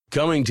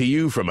Coming to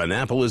you from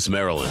Annapolis,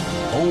 Maryland,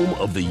 home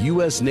of the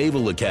U.S.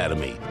 Naval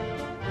Academy,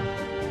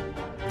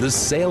 the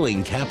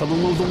sailing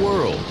capital of the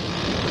world,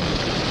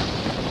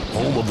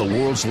 home of the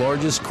world's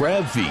largest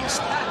crab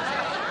feast,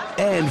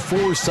 and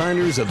 4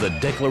 signers of the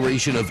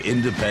Declaration of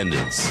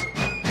Independence.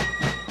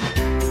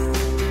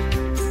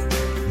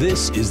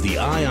 This is the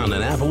Eye on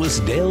Annapolis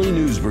Daily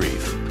News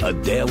Brief, a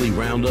daily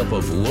roundup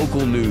of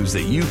local news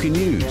that you can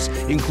use,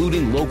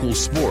 including local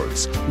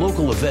sports,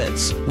 local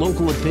events,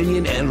 local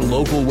opinion, and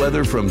local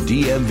weather from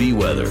DMV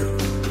Weather.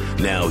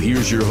 Now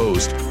here's your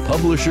host,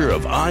 publisher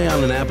of Eye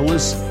on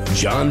Annapolis,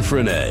 John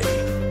Frenaye.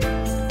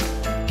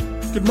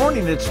 Good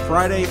morning. It's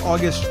Friday,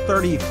 August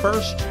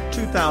 31st,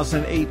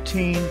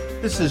 2018.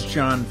 This is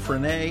John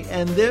Frenaye,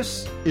 and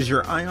this is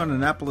your Eye on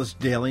Annapolis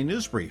Daily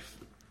News Brief.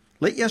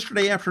 Late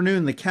yesterday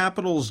afternoon, the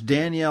Capital's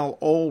Danielle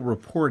Ohl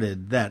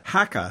reported that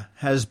HACA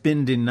has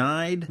been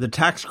denied the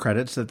tax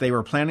credits that they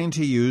were planning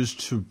to use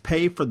to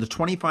pay for the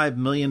 $25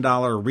 million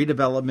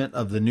redevelopment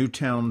of the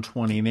Newtown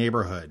 20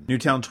 neighborhood.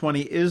 Newtown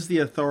 20 is the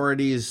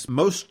authority's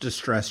most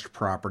distressed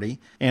property,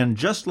 and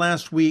just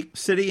last week,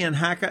 city and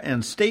HACA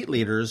and state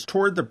leaders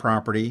toured the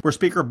property, where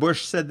Speaker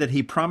Bush said that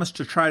he promised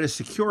to try to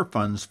secure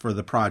funds for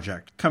the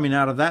project. Coming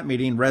out of that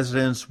meeting,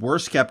 residents were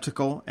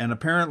skeptical, and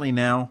apparently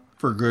now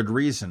for good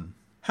reason.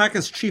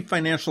 HACA's Chief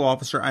Financial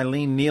Officer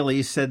Eileen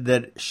Neely said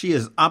that she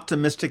is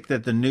optimistic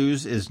that the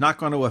news is not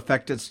going to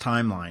affect its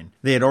timeline.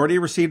 They had already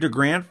received a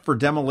grant for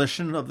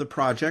demolition of the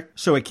project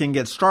so it can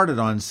get started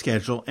on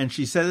schedule, and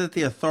she said that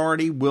the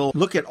authority will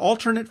look at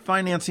alternate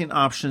financing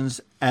options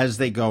as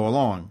they go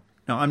along.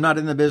 Now, I'm not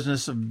in the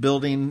business of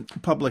building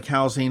public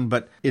housing,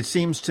 but it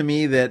seems to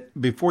me that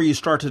before you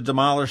start to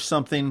demolish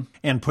something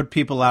and put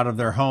people out of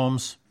their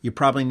homes, you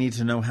probably need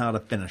to know how to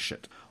finish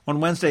it. On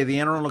Wednesday, the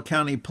Anne Arundel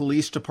County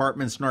Police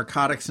Department's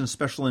Narcotics and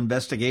Special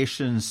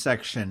Investigations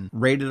Section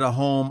raided a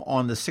home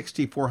on the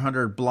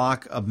 6400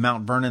 block of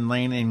Mount Vernon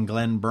Lane in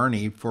Glen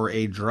Burnie for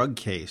a drug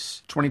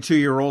case.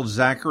 22-year-old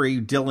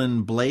Zachary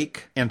Dylan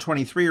Blake and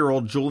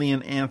 23-year-old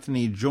Julian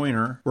Anthony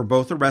Joyner were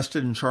both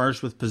arrested and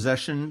charged with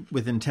possession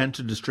with intent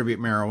to distribute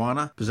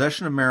marijuana,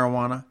 possession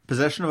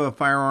of a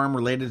firearm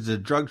related to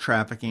drug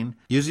trafficking,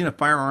 using a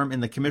firearm in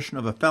the commission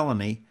of a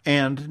felony,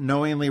 and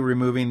knowingly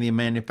removing the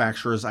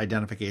manufacturer's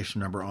identification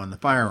number on the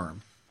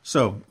firearm.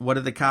 So, what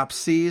did the cops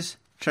seize?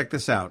 Check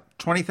this out.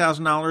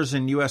 $20,000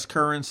 in U.S.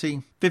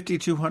 currency,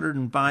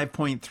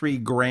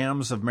 5,205.3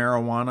 grams of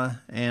marijuana,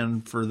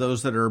 and for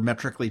those that are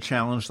metrically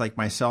challenged like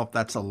myself,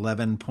 that's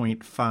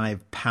 11.5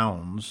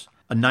 pounds.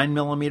 A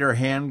 9mm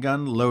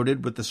handgun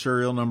loaded with the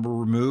serial number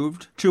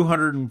removed,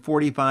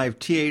 245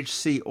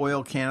 THC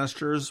oil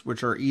canisters,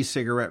 which are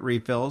e-cigarette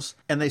refills,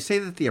 and they say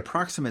that the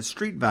approximate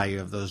street value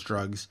of those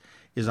drugs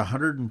is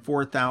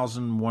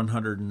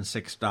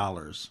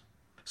 $104,106.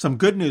 Some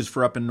good news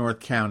for up in North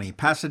County.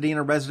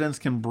 Pasadena residents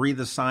can breathe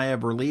a sigh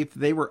of relief.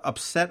 They were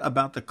upset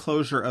about the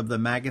closure of the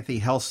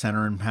Magathie Health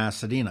Center in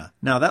Pasadena.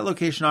 Now, that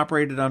location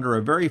operated under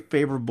a very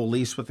favorable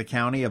lease with the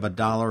county of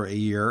 $1 a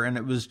year, and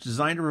it was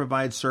designed to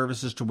provide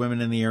services to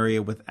women in the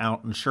area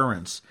without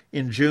insurance.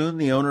 In June,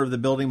 the owner of the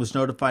building was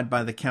notified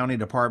by the County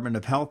Department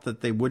of Health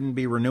that they wouldn't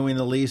be renewing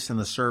the lease and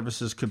the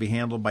services could be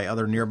handled by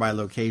other nearby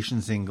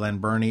locations in Glen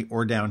Burnie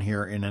or down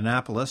here in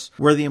Annapolis,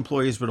 where the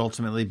employees would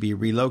ultimately be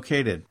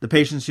relocated. The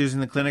patients using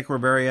the clinic were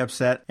very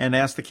upset and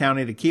asked the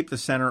county to keep the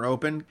center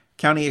open.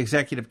 County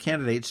executive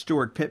candidate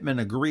Stuart Pittman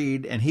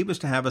agreed, and he was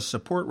to have a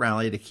support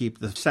rally to keep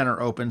the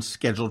center open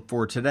scheduled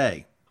for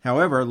today.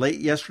 However, late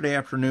yesterday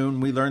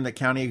afternoon, we learned that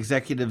County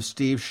Executive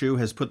Steve Shue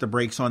has put the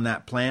brakes on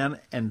that plan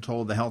and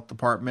told the health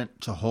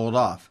department to hold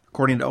off.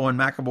 According to Owen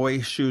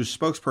McAvoy, Shue's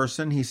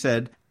spokesperson, he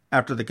said,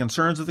 "After the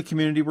concerns of the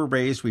community were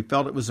raised, we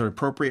felt it was an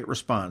appropriate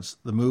response.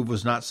 The move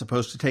was not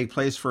supposed to take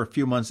place for a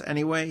few months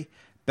anyway.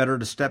 Better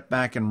to step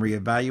back and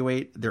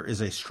reevaluate. There is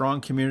a strong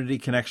community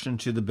connection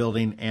to the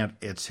building and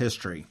its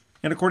history."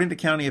 And according to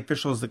county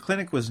officials, the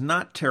clinic was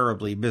not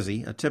terribly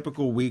busy. A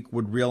typical week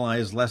would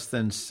realize less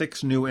than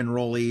 6 new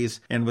enrollees,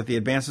 and with the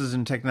advances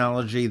in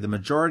technology, the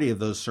majority of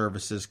those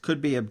services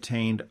could be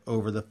obtained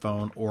over the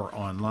phone or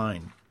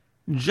online.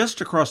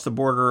 Just across the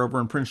border over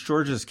in Prince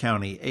George's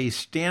County, a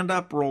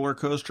stand-up roller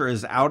coaster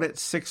is out at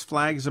Six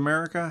Flags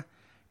America,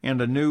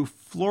 and a new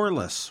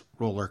floorless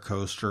roller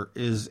coaster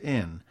is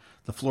in.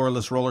 The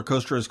floorless roller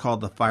coaster is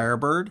called the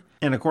Firebird,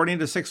 and according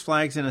to Six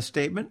Flags in a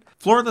statement,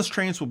 floorless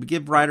trains will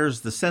give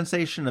riders the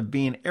sensation of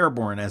being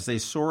airborne as they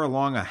soar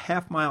along a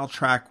half-mile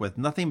track with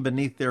nothing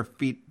beneath their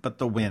feet but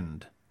the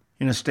wind.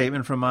 In a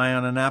statement from Eye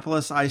on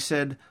Annapolis, I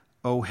said,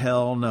 "Oh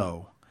hell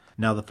no."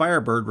 Now the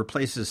Firebird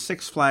replaces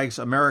Six Flags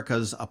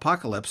America's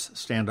Apocalypse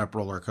stand-up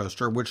roller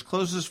coaster, which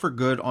closes for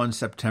good on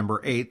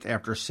September 8th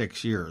after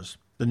 6 years.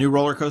 The new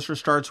roller coaster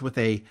starts with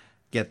a,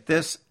 get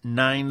this,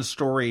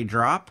 9-story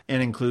drop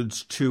and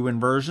includes 2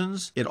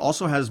 inversions. It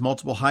also has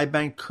multiple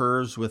high-banked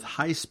curves with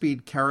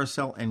high-speed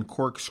carousel and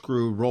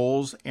corkscrew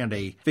rolls and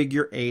a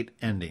figure 8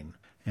 ending.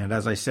 And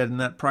as I said in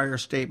that prior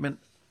statement,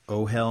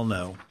 oh hell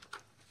no.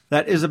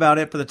 That is about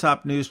it for the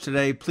top news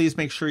today. Please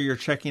make sure you're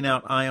checking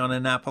out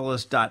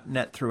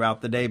eyeonannapolis.net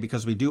throughout the day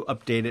because we do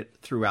update it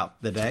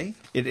throughout the day.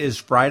 It is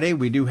Friday.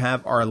 We do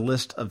have our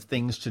list of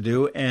things to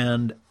do.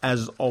 And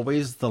as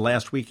always, the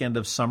last weekend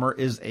of summer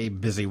is a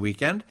busy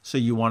weekend. So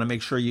you want to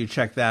make sure you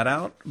check that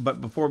out.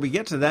 But before we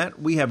get to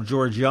that, we have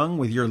George Young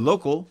with your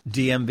local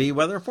DMV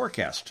weather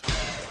forecast.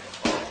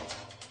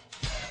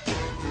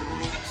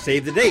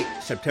 Save the date,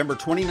 September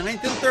 29th and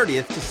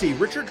 30th, to see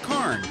Richard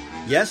Karn,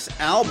 yes,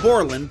 Al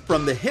Borland,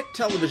 from the hit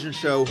television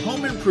show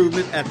Home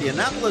Improvement at the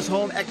Annapolis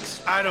Home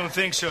Expo. I don't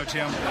think so,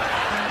 Tim.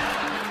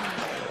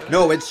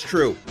 No, it's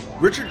true.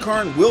 Richard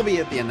Karn will be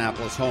at the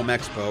Annapolis Home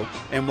Expo,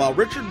 and while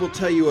Richard will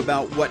tell you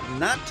about what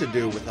not to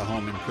do with the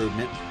home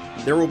improvement,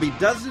 there will be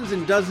dozens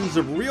and dozens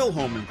of real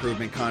home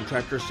improvement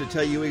contractors to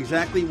tell you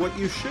exactly what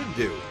you should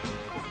do.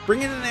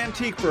 Bring in an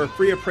antique for a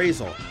free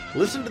appraisal.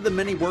 Listen to the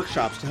many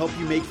workshops to help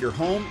you make your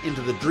home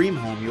into the dream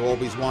home you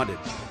always wanted.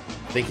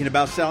 Thinking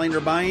about selling or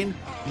buying?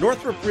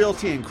 Northrop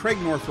Realty and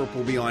Craig Northrop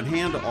will be on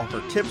hand to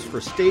offer tips for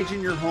staging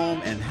your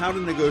home and how to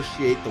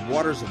negotiate the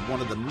waters of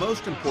one of the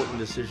most important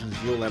decisions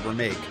you'll ever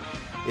make.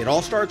 It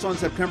all starts on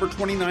September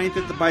 29th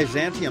at the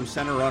Byzantium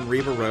Center on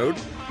Riva Road,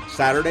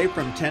 Saturday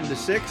from 10 to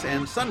 6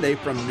 and Sunday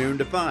from noon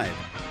to 5.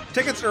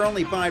 Tickets are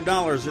only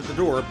 $5 at the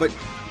door, but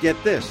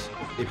get this,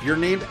 if you're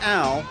named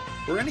Al,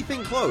 or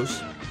anything close,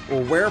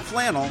 or wear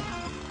flannel,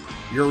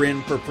 you're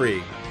in for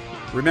free.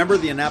 Remember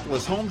the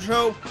Annapolis Home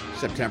Show,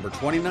 September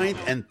 29th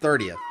and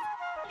 30th.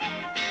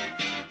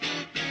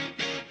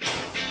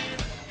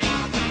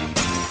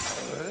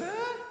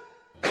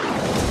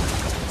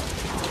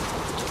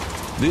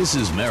 This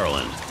is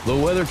Maryland. The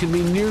weather can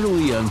be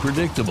nearly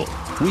unpredictable.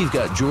 We've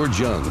got George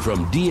Young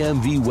from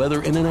DMV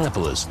Weather in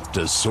Annapolis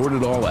to sort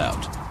it all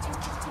out.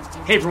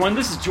 Hey everyone,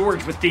 this is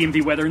George with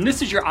DMV Weather, and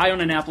this is your Eye on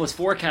Annapolis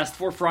forecast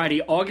for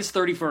Friday, August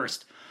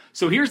 31st.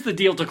 So here's the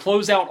deal to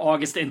close out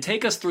August and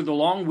take us through the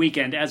long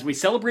weekend as we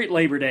celebrate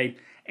Labor Day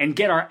and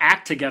get our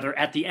act together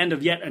at the end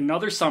of yet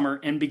another summer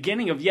and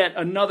beginning of yet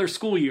another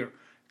school year.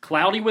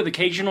 Cloudy with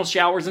occasional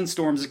showers and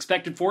storms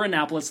expected for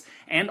Annapolis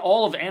and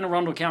all of Anne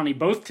Arundel County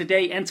both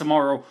today and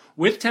tomorrow,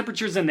 with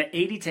temperatures in the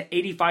 80 to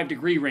 85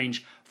 degree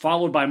range,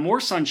 followed by more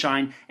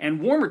sunshine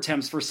and warmer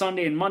temps for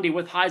Sunday and Monday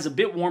with highs a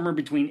bit warmer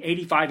between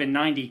 85 and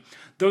 90,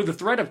 though the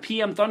threat of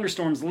PM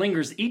thunderstorms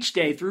lingers each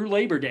day through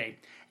Labor Day.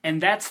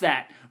 And that's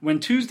that. When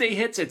Tuesday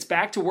hits, it's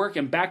back to work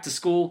and back to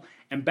school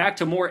and back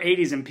to more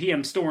 80s and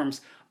PM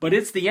storms. But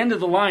it's the end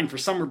of the line for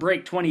summer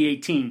break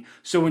 2018.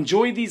 So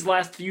enjoy these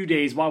last few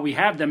days while we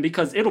have them,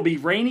 because it'll be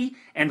rainy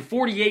and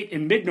 48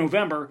 in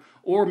mid-November,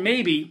 or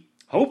maybe,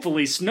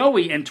 hopefully,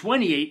 snowy and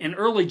 28 in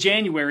early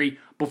January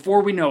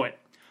before we know it.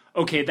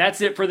 Okay,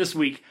 that's it for this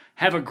week.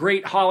 Have a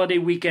great holiday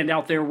weekend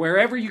out there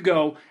wherever you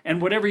go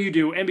and whatever you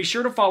do. And be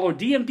sure to follow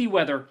DMV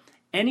Weather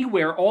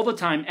anywhere all the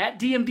time at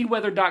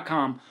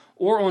dmvweather.com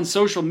or on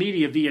social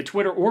media via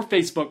Twitter or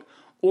Facebook,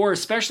 or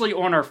especially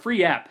on our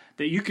free app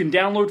that you can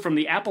download from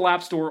the Apple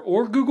App Store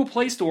or Google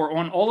Play Store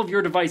on all of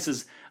your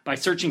devices by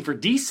searching for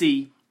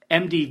DC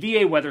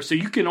MDVA Weather, so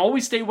you can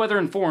always stay weather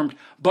informed.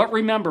 But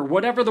remember,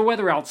 whatever the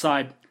weather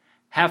outside,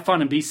 have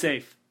fun and be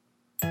safe.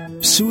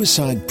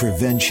 Suicide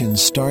prevention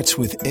starts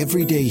with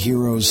everyday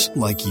heroes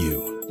like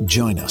you.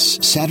 Join us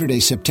Saturday,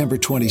 September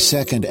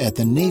 22nd at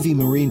the Navy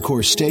Marine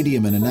Corps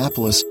Stadium in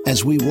Annapolis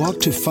as we walk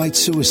to fight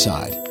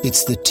suicide.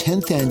 It's the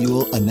 10th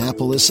annual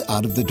Annapolis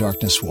Out of the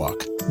Darkness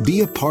Walk.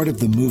 Be a part of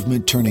the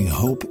movement turning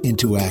hope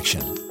into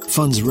action.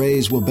 Funds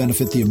raised will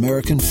benefit the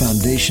American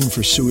Foundation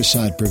for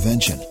Suicide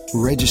Prevention.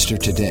 Register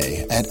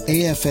today at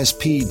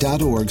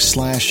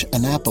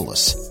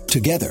afsp.org/Annapolis.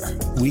 Together,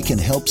 we can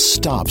help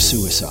stop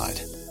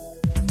suicide.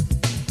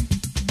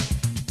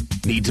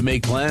 Need to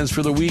make plans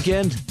for the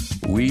weekend?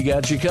 We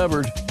got you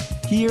covered.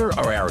 Here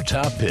are our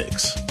top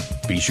picks.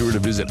 Be sure to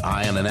visit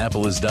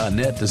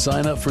eyeonannapolis.net to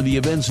sign up for the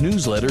events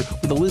newsletter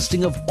with a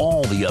listing of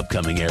all the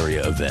upcoming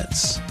area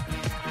events.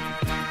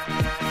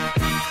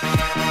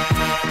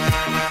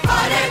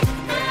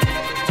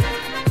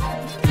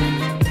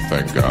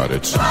 Thank God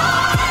it's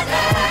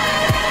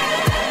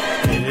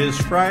It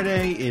is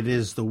Friday, it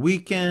is the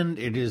weekend,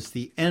 it is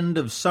the end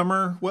of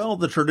summer, well,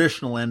 the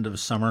traditional end of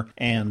summer,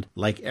 and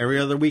like every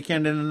other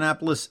weekend in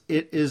Annapolis,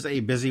 it is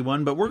a busy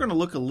one, but we're going to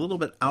look a little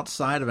bit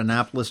outside of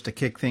Annapolis to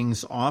kick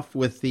things off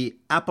with the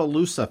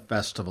Appaloosa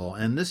Festival,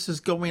 and this is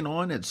going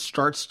on. It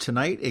starts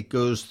tonight, it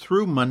goes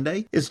through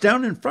Monday. It's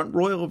down in Front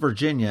Royal,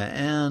 Virginia,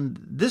 and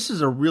this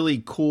is a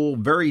really cool,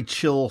 very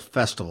chill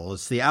festival.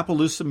 It's the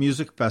Appaloosa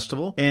Music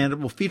Festival, and it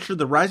will feature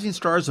the rising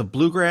stars of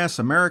bluegrass,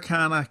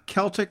 Americana,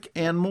 Celtic,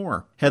 and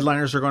more.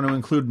 Headliners are going to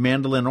include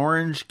Mandolin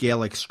Orange,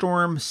 Gaelic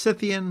Storm,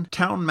 Scythian,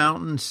 Town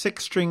Mountain,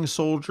 Six String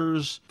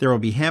Soldiers. There will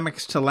be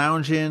hammocks to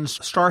lounge in.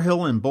 Star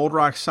Hill and Bold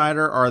Rock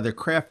Cider are the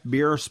craft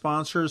beer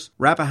sponsors.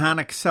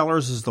 Rappahannock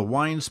Cellars is the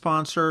wine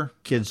sponsor.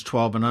 Kids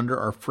 12 and under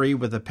are free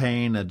with a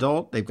paying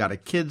adult. They've got a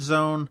kid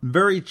zone.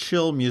 Very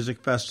chill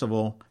music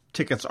festival.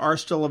 Tickets are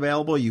still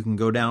available. You can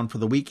go down for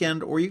the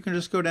weekend, or you can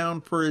just go down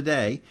for a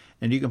day,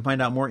 and you can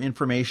find out more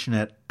information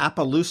at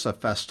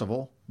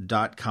appaloosafestival.com.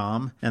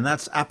 Appaloosa.com, and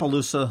that's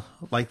Appaloosa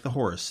like the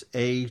horse,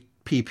 Appaloosa.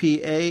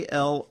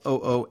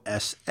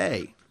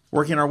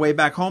 Working our way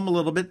back home a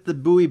little bit, the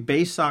Bowie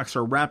Bay Sox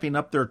are wrapping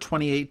up their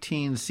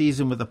 2018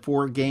 season with a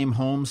 4-game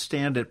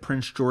homestand at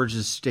Prince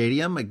George's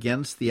Stadium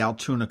against the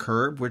Altoona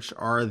Curve, which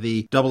are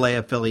the AA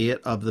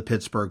affiliate of the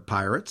Pittsburgh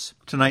Pirates.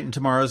 Tonight and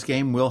tomorrow's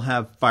game will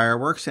have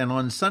fireworks, and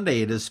on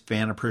Sunday it is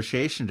Fan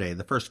Appreciation Day.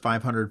 The first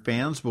 500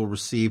 fans will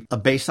receive a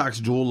Bay Sox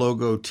dual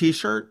logo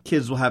t-shirt.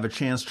 Kids will have a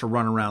chance to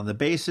run around the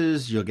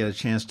bases. You'll get a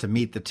chance to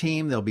meet the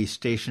team. They'll be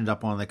stationed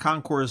up on the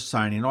concourse,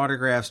 signing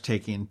autographs,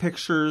 taking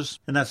pictures.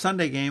 And that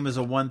Sunday game is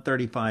a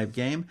 1:35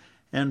 game.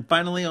 And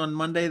finally on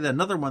Monday,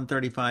 another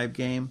 1:35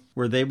 game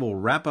where they will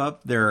wrap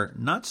up their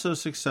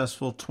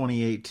not-so-successful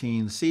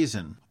 2018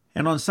 season.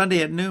 And on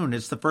Sunday at noon,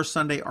 it's the First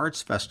Sunday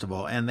Arts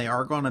Festival, and they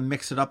are going to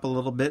mix it up a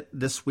little bit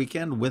this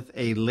weekend with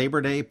a Labor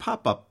Day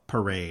pop-up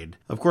parade.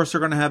 Of course, they're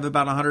going to have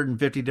about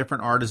 150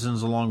 different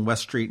artisans along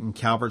West Street and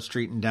Calvert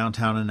Street in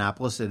downtown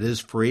Annapolis. It is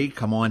free.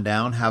 Come on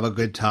down. Have a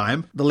good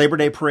time. The Labor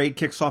Day parade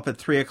kicks off at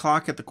 3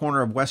 o'clock at the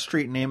corner of West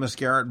Street and Amos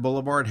Garrett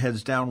Boulevard,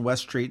 heads down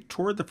West Street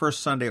toward the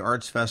First Sunday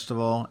Arts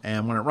Festival,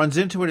 and when it runs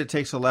into it, it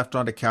takes a left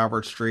onto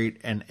Calvert Street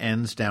and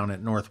ends down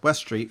at Northwest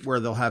Street, where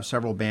they'll have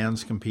several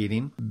bands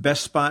competing.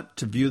 Best spot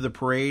to view the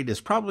parade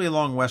is probably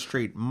along West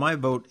Street. My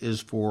vote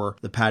is for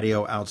the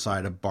patio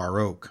outside of Bar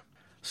Oak.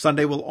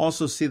 Sunday will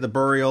also see the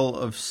burial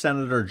of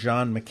Senator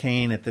John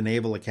McCain at the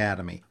Naval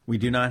Academy. We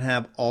do not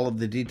have all of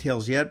the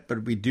details yet,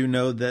 but we do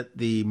know that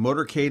the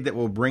motorcade that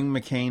will bring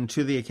McCain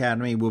to the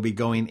Academy will be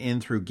going in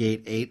through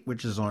Gate 8,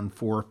 which is on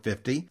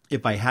 450.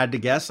 If I had to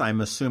guess,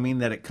 I'm assuming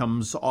that it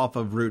comes off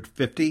of Route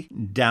 50,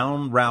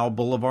 down Rowell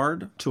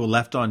Boulevard, to a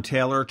left on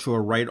Taylor, to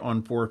a right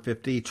on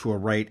 450, to a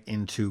right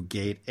into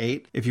Gate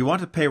 8. If you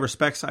want to pay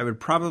respects, I would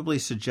probably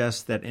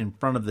suggest that in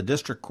front of the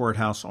District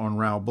Courthouse on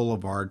Rowell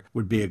Boulevard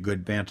would be a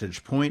good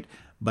vantage point,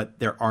 but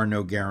there are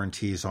no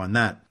guarantees on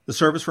that. The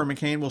service for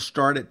McCain will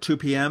start at 2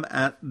 p.m.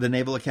 at the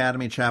Naval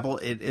Academy Chapel.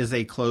 It is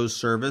a closed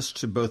service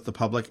to both the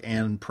public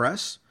and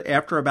press.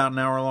 After about an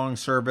hour-long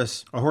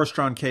service, a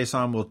horse-drawn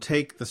caisson will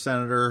take the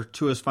senator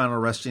to his final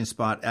resting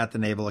spot at the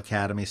Naval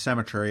Academy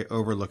Cemetery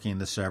overlooking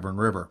the Severn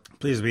River.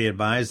 Please be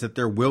advised that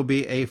there will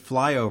be a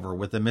flyover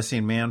with the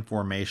Missing Man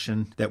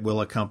formation that will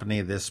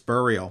accompany this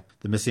burial.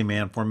 The Missing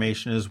Man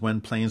formation is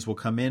when planes will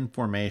come in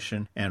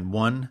formation and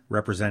one,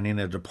 representing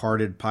a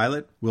departed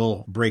pilot,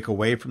 will break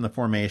away from the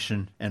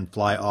formation and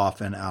fly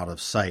off and out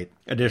of sight.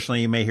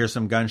 Additionally, you may hear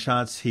some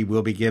gunshots. He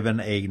will be given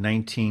a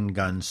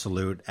 19-gun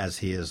salute as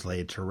he is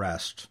laid to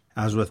rest.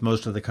 As with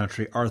most of the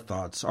country, our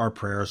thoughts, our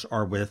prayers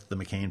are with the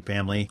McCain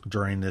family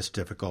during this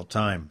difficult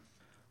time.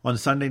 On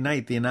Sunday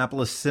night, the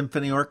Annapolis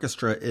Symphony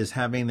Orchestra is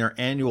having their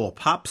annual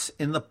Pops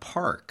in the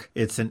Park.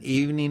 It's an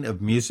evening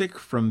of music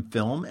from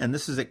film, and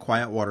this is at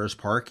Quiet Waters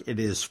Park. It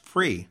is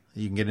free.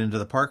 You can get into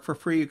the park for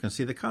free. You can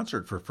see the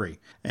concert for free.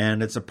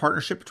 And it's a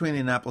partnership between the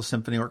Annapolis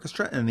Symphony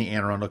Orchestra and the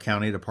Anne Arundel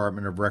County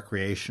Department of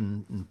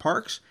Recreation and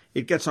Parks.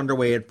 It gets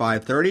underway at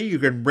 5:30. You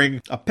can bring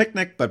a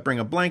picnic, but bring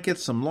a blanket,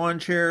 some lawn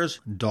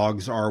chairs.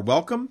 Dogs are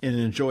welcome, and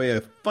enjoy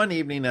a fun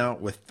evening out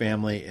with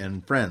family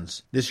and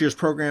friends. This year's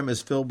program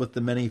is filled with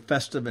the many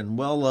festive and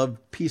well-loved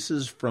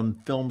pieces from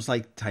films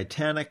like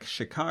Titanic,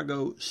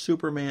 Chicago,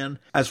 Superman.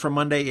 As for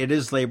Monday, it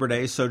is Labor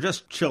Day, so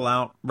just chill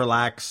out,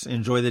 relax,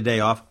 enjoy the day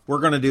off. We're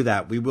going to do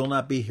that. We will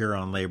not be here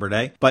on Labor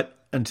Day, but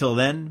until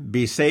then,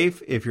 be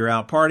safe. If you're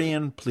out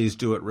partying, please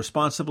do it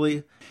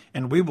responsibly,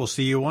 and we will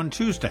see you on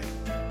Tuesday.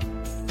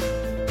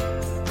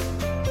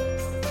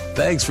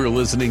 Thanks for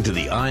listening to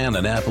the Eye on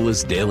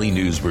Annapolis Daily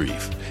News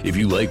Brief. If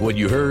you like what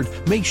you heard,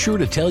 make sure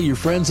to tell your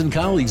friends and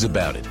colleagues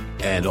about it.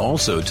 And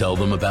also tell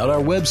them about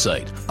our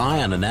website,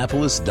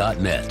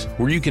 eyeonannapolis.net,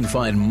 where you can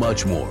find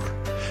much more.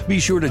 Be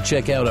sure to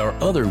check out our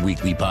other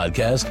weekly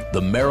podcast,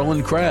 The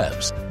Maryland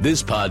Crabs.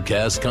 This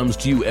podcast comes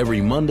to you every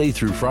Monday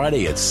through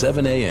Friday at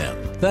 7 a.m.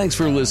 Thanks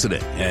for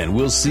listening, and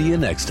we'll see you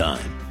next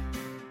time.